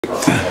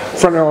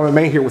Front Row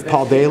MMA here with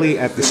Paul Daley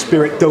at the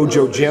Spirit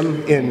Dojo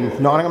gym in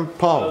Nottingham.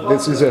 Paul,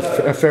 this is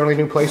a fairly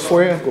new place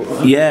for you?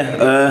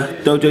 Yeah,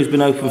 Dojo's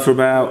been open for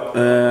about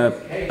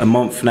a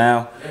month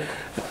now.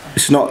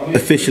 It's not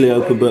officially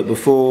open, but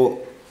before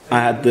I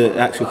had the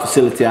actual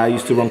facility, I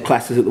used to run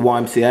classes at the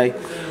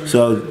YMCA.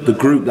 So the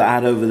group that I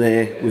had over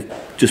there, we've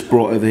just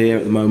brought over here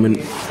at the moment,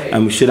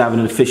 and we should have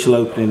an official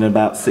opening in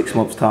about 6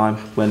 months' time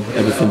when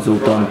everything's all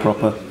done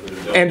proper.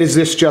 And is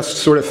this just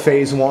sort of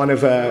phase one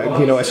of a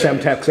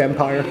Semtex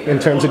empire in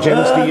terms of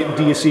gyms?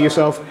 Do you see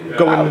yourself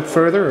going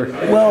further? Or?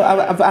 Well,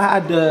 I've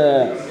had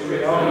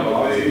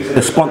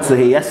a sponsor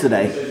here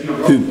yesterday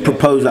who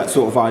proposed that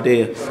sort of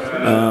idea,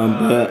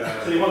 but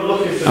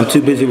I'm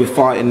too busy with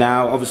fighting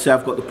now. Obviously,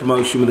 I've got the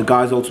promotion with the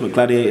guys, Ultimate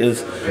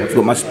Gladiators. I've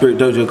got my Spirit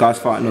Dojo guys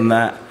fighting on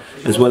that,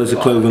 as well as a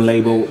clothing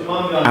label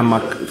and my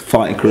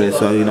fighting career.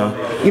 So I've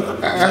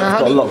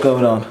got a lot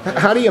going on.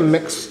 How do you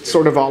mix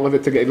sort of all of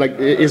it together? Like,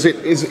 does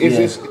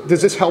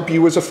this help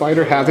you as a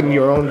fighter having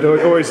your own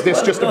dojo, or is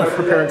this just about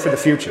preparing for the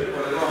future?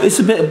 It's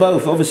a bit of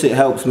both. Obviously, it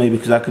helps me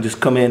because I can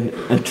just come in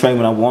and train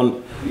when I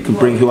want. Can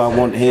bring who I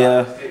want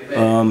here.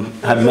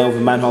 Had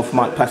Melvin Manhoff,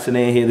 Mike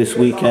Passanier here this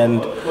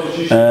weekend.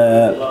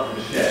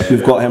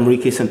 We've got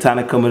Enrique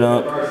Santana coming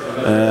up.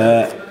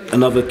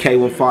 Another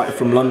K1 fighter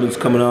from London's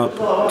coming up.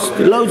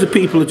 Loads of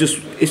people are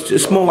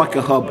it's more like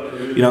a hub.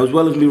 As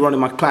well as me running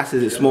my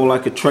classes, it's more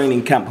like a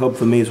training camp hub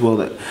for me as well,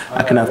 that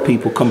I can have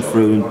people come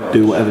through and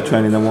do whatever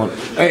training they want.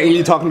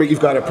 You're talking about you've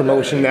got a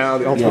promotion now,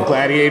 the Ultimate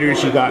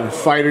Gladiators, you got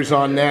fighters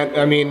on that.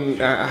 I mean,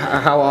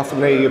 how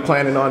often are you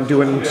planning on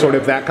doing sort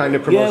of that kind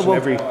of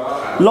promotion?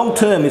 Long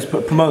term is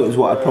promoting is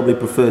what I'd probably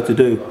prefer to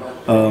do.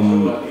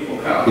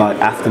 Like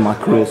after my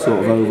career's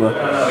sort of over.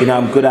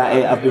 I'm good at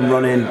it. I've been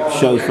running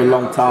shows for a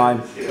long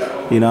time.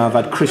 I've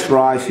had Chris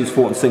Rice, who's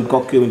fought in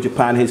Sengoku in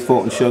Japan. He's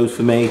fought in shows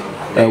for me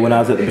when I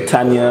was at the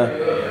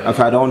Britannia. I've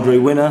had Andre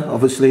Winner,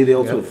 obviously the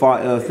Ultimate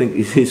Fighter. I think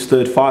his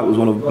third fight was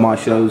one of my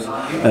shows.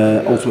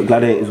 Ultimate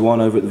Gladiators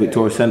won over at the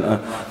Victoria Centre.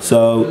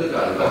 So,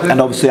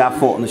 and obviously I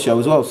fought on the show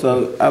as well.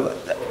 So,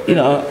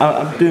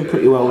 I'm doing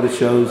pretty well with the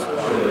shows.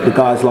 The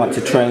guys like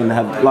to train,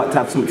 like to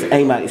have something to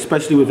aim at,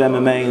 especially with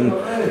MMA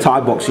and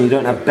Thai boxing. You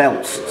don't have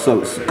belts, so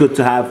it's good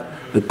to have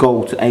the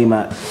goal to aim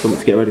at, something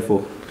to get ready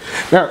for.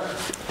 Now,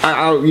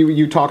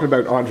 you talking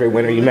about Andre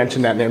Winner, you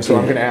mentioned that name, so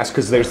I'm going to ask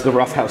because there's the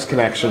Roughhouse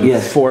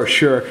connection for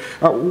sure.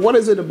 What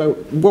was it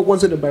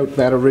about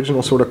that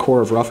original sort of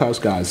core of Roughhouse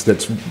guys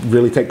that's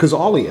really because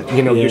all of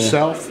you,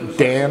 yourself,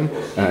 Dan,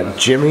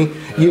 Jimmy,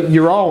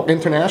 you're all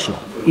international.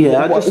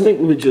 Yeah, I just think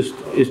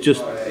it's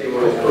just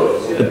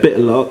a bit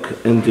of luck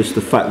and just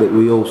the fact that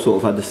we all sort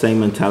of had the same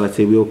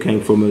mentality. We all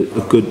came from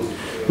a good.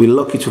 We're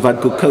lucky to have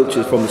had good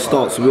coaches from the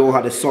start, so we all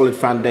had a solid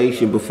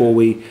foundation before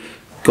we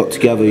got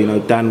together.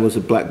 Dan was a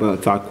black belt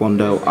at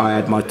Taekwondo. I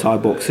had my Thai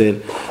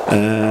boxing.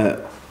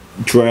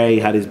 Dre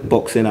had his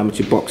boxing,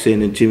 amateur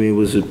boxing, and Jimmy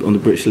was on the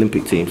British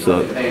Olympic team,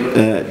 so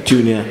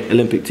junior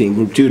Olympic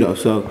team, judo.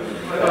 So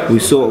we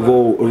sort of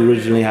all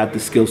originally had the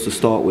skills to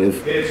start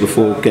with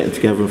before getting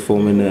together and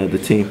forming the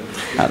team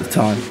at the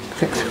time.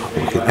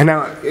 And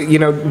now,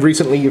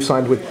 recently you've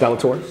signed with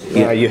Bellator.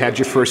 You had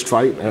your first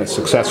fight, a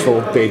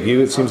successful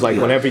debut. It seems like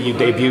whenever you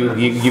debut,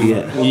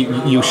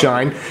 you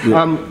shine.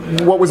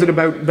 What was it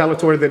about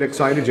Bellator that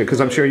excited you?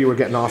 Because I'm sure you were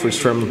getting offers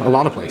from a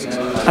lot of places.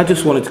 I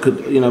just wanted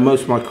to,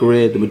 most of my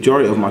career, the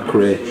majority of my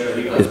career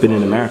has been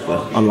in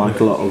America,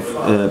 unlike a lot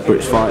of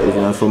British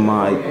fighters. From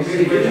my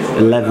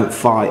 11th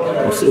fight,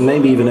 or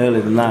maybe even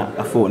earlier than that,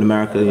 I fought in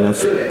America.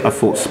 I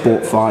fought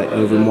Sport Fight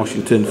over in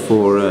Washington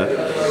for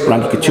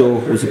Randy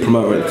Couture was the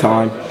promoter at the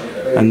time,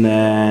 and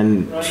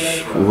then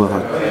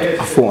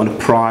I fought on a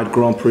Pride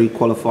Grand Prix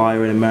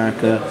qualifier in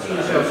America,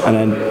 and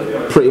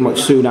then pretty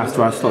much soon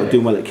after I started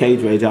doing well at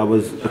Cage Rage, I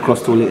was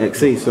across to Elite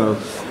XC. So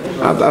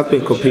I've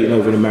been competing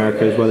over in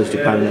America as well as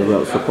Japan and everywhere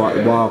else for quite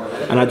a while,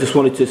 and I just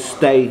wanted to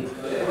stay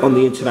on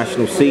the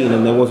international scene,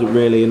 and there wasn't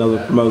really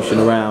another promotion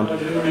around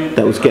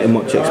that was getting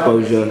much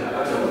exposure.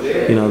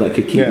 That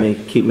could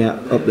keep me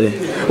up there.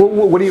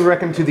 What do you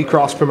reckon to the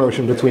cross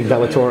promotion between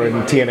Bellator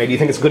and TNA? Do you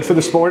think it's good for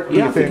the sport?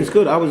 Yeah, I think it's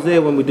good. I was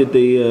there when we did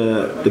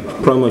the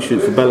promo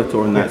shoot for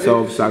Bellator and that, so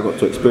obviously I got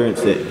to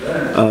experience it,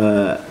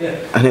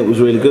 and it was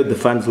really good. The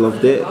fans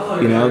loved it,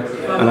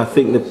 and I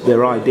think that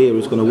their idea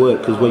is going to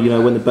work because when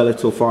the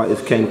Bellator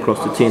fighters came across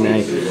to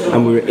TNA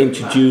and we were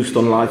introduced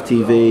on live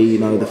TV,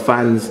 the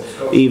fans,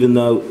 even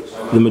though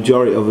the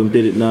majority of them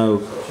didn't know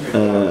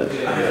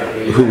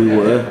who we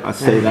were, I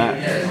say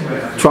that,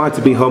 tried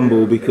to be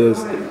humble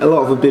because a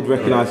lot of them did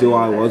recognise who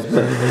I was,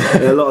 but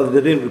a lot of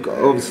them didn't,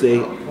 obviously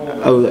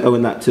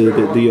owing that to the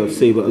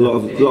UFC, but a lot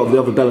of the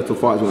other Bellator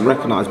fighters weren't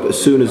recognised, but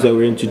as soon as they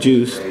were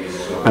introduced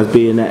as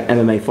being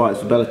MMA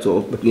fighters for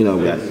Bellator,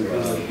 we had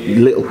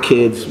little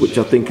kids, which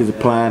I think is a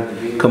plan,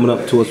 coming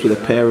up to us with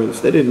their parents.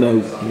 They didn't know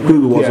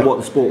who was or what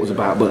the sport was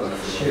about, but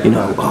the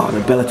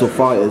Bellator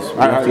fighters, we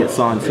have to get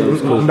signed, so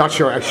it's cool. I'm not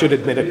sure I should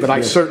admit it, but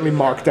I certainly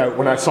marked out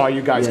when I saw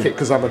you guys kick,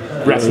 because I'm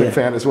a wrestling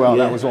fan as well.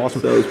 That was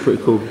awesome. So it was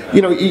pretty cool.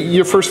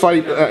 Your first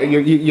fight,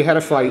 you had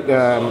a fight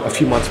a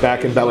few months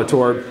back in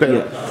Bellator.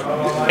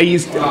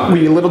 Were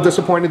you a little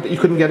disappointed that you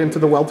couldn't get into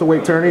the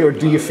welterweight tourney, or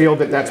do you feel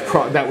that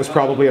that was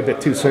probably a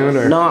bit too soon?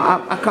 Or? No,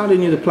 I kind of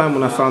knew the plan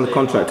when I signed the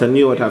contract. I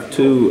knew I'd have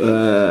 2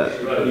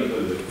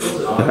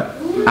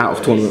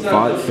 out-of-tournament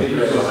fights,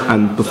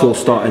 and before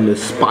starting the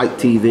Spike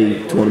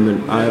TV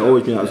tournament, I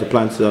always knew that was the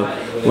plan. So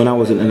when I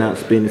wasn't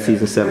announced being in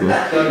season 7,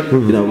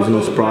 you know, it was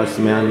no surprise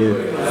to me.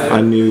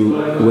 I knew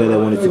where they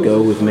wanted to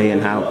go with me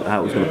and how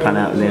it was going to pan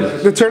out in the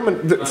end. The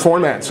tournament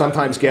format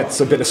sometimes gets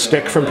a bit of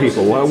stick from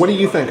people. What do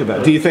you think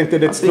about it? Do you think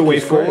that it's the way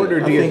forward, or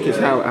do you think it's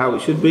how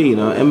it should be? You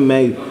know,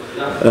 MMA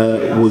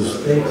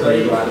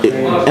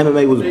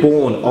was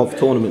born of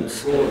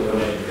tournaments.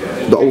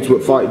 The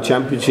Ultimate Fighting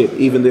Championship,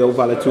 even the old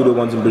Valetudo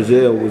ones in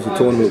Brazil, was a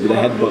tournament with a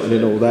headbutton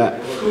and all that.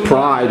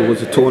 Pride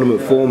was a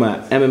tournament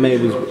format. MMA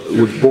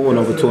was born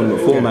of a tournament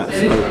format.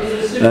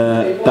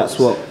 So that's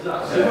what,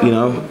 you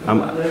know,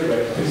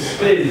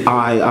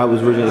 I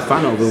was originally a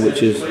fan of, and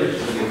which is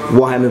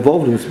why I'm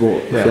involved in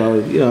sport. Yeah. So,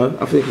 you know,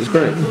 I think it's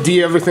great. Do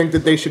you ever think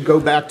that they should go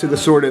back to the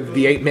sort of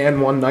the 8-man,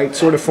 1 night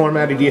sort of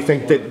format, or do you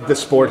think that the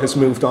sport has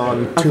moved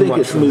on too much? I think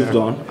it's moved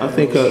on. I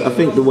think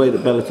the way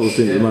that Bellator's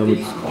doing at the moment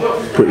is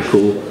pretty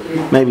cool.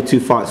 Maybe 2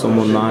 fights on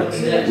 1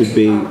 night would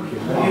be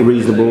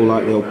reasonable,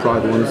 like the old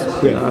Pride ones.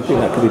 Yeah, I think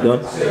that could be done.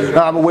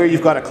 I'm aware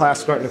you've got a class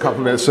starting in a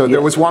couple minutes, so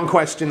there was one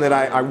question that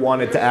I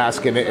wanted to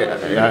ask, and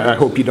I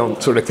hope you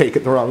don't sort of take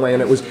it the wrong way,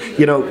 and it was,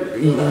 you know,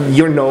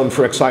 you're known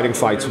for exciting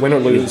fights, win or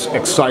lose,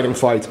 exciting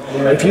fights.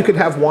 If you could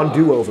have one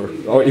do-over,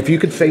 or if you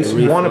could face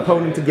one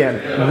opponent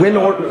again, win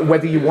or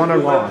whether you won or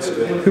lost,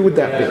 who would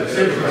that be?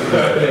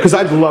 Because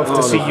I'd love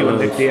to see you and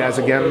Nick Diaz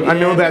again. I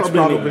know that's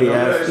probably Nick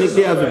Diaz. Nick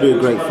Diaz would be a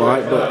great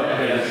fight, but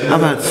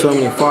I've had so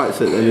many fights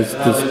that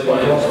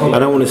I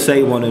don't want to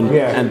say one and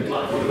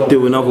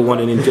do another one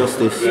in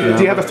injustice. You know?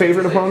 Do you have a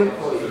favorite opponent?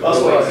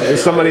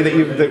 Somebody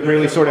that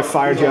really sort of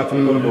fired you up?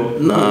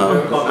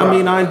 No, I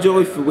mean, I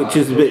enjoy, which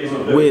is a bit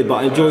weird, but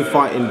I enjoy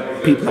fighting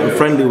people I'm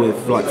friendly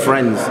with, like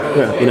friends.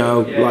 Yeah. You know,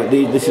 like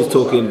this is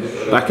talking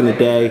back in the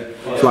day.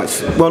 Like,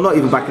 well, not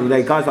even back in the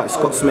day. Guys like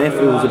Scott Smith,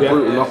 who was a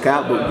brutal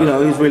knockout, but you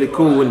know, he's really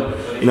cool. And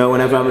you know,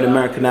 whenever I'm in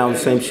America now on the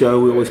same show,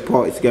 we always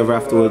party together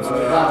afterwards.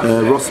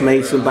 Ross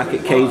Mason back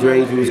at Cage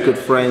Rage, we was good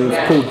friends.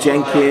 Paul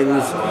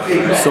Jenkins,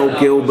 Sol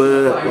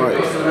Gilbert,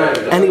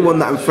 like anyone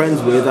that I'm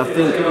friends with, I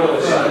think.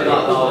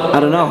 I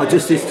don't know.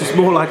 It's just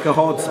more like a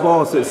hard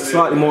spar, so it's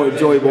slightly more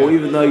enjoyable,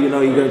 even though you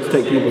know you're going to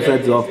take people's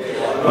heads off.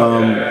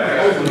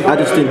 I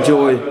just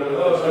enjoy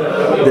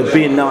there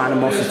being no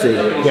animosity.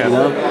 Yeah. You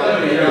know?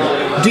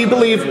 Do you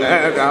believe,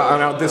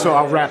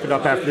 I'll wrap it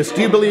up after this,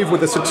 do you believe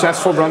with a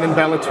successful run in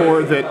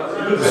Bellator that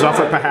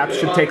Zuffer perhaps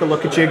should take a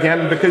look at you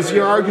again? Because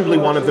you're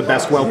arguably one of the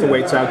best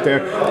welterweights out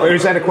there. Or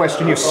is that a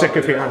question you're sick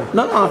of hearing?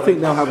 No, I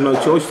think they'll have no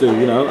choice to.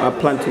 You know, I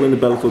plan to win the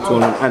Bellator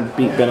tournament and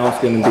beat Ben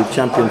Askren and be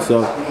champion. So,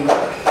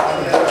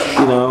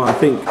 you know, I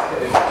think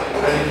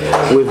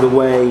with the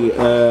way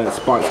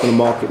Spike's going to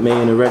market me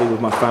and already with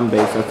my fan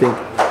base, I think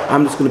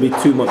I'm just going to be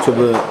too much of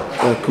a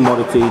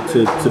commodity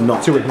to ignore,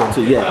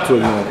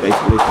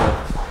 basically.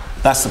 So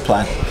that's the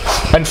plan.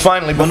 And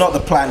finally, well, not the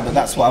plan, but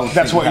that's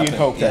what you'd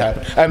hope to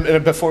happen.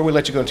 And before we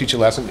let you go and teach a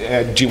lesson,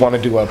 do you want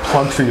to do a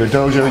plug for your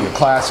dojo, your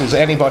classes,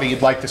 anybody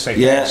you'd like to say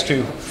thanks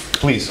to?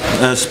 Please.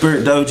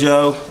 Spirit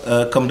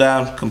Dojo, come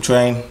down, come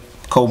train.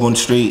 Colburn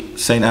Street,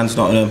 St Anne's,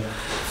 Nottingham.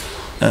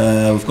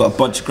 We've got a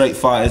bunch of great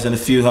fighters and a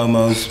few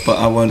homos, but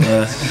I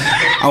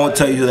won't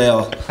tell you who they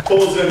are.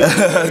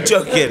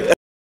 Joking.